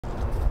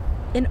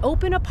An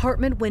open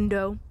apartment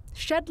window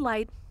shed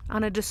light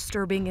on a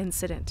disturbing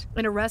incident.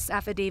 An arrest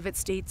affidavit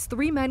states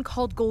 3 men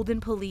called Golden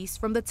police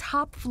from the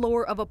top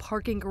floor of a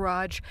parking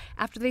garage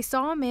after they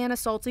saw a man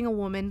assaulting a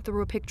woman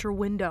through a picture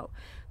window.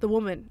 The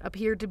woman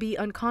appeared to be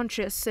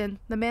unconscious, and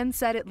the men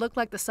said it looked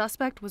like the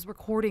suspect was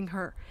recording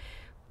her.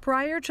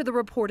 Prior to the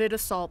reported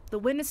assault, the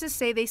witnesses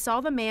say they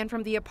saw the man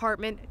from the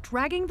apartment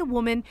dragging the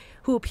woman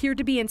who appeared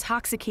to be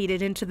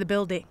intoxicated into the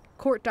building.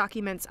 Court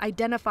documents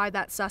identify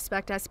that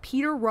suspect as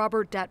Peter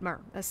Robert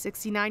Dettmer, a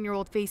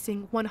 69-year-old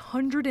facing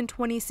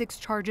 126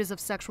 charges of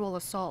sexual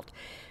assault.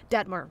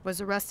 Dettmer was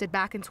arrested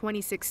back in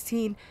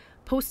 2016,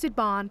 posted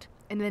bond,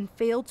 and then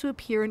failed to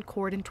appear in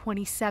court in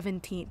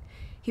 2017.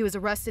 He was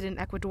arrested in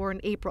Ecuador in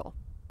April,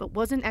 but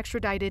wasn't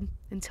extradited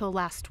until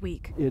last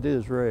week. It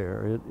is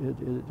rare.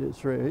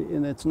 It's rare,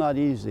 and it's not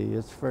easy.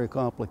 It's very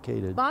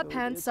complicated. Bob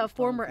Pence, a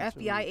former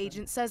FBI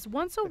agent, says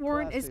once a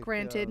warrant is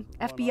granted,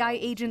 FBI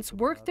agents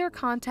work their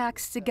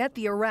contacts to get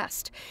the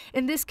arrest.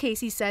 In this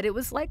case, he said it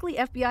was likely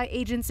FBI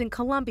agents in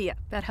Colombia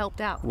that helped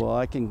out. Well,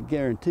 I can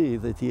guarantee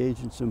that the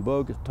agents in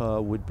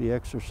Bogota would be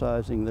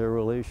exercising their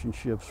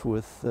relationships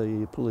with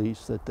the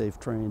police that they've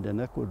trained in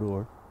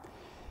Ecuador.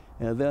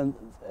 And then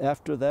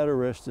after that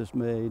arrest is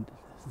made,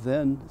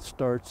 then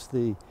starts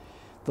the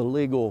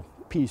legal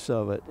piece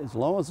of it. As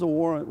long as the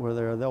warrant were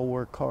there, they'll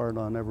work hard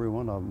on every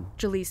one of them.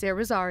 Jaleesa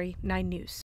Rosari, 9 News.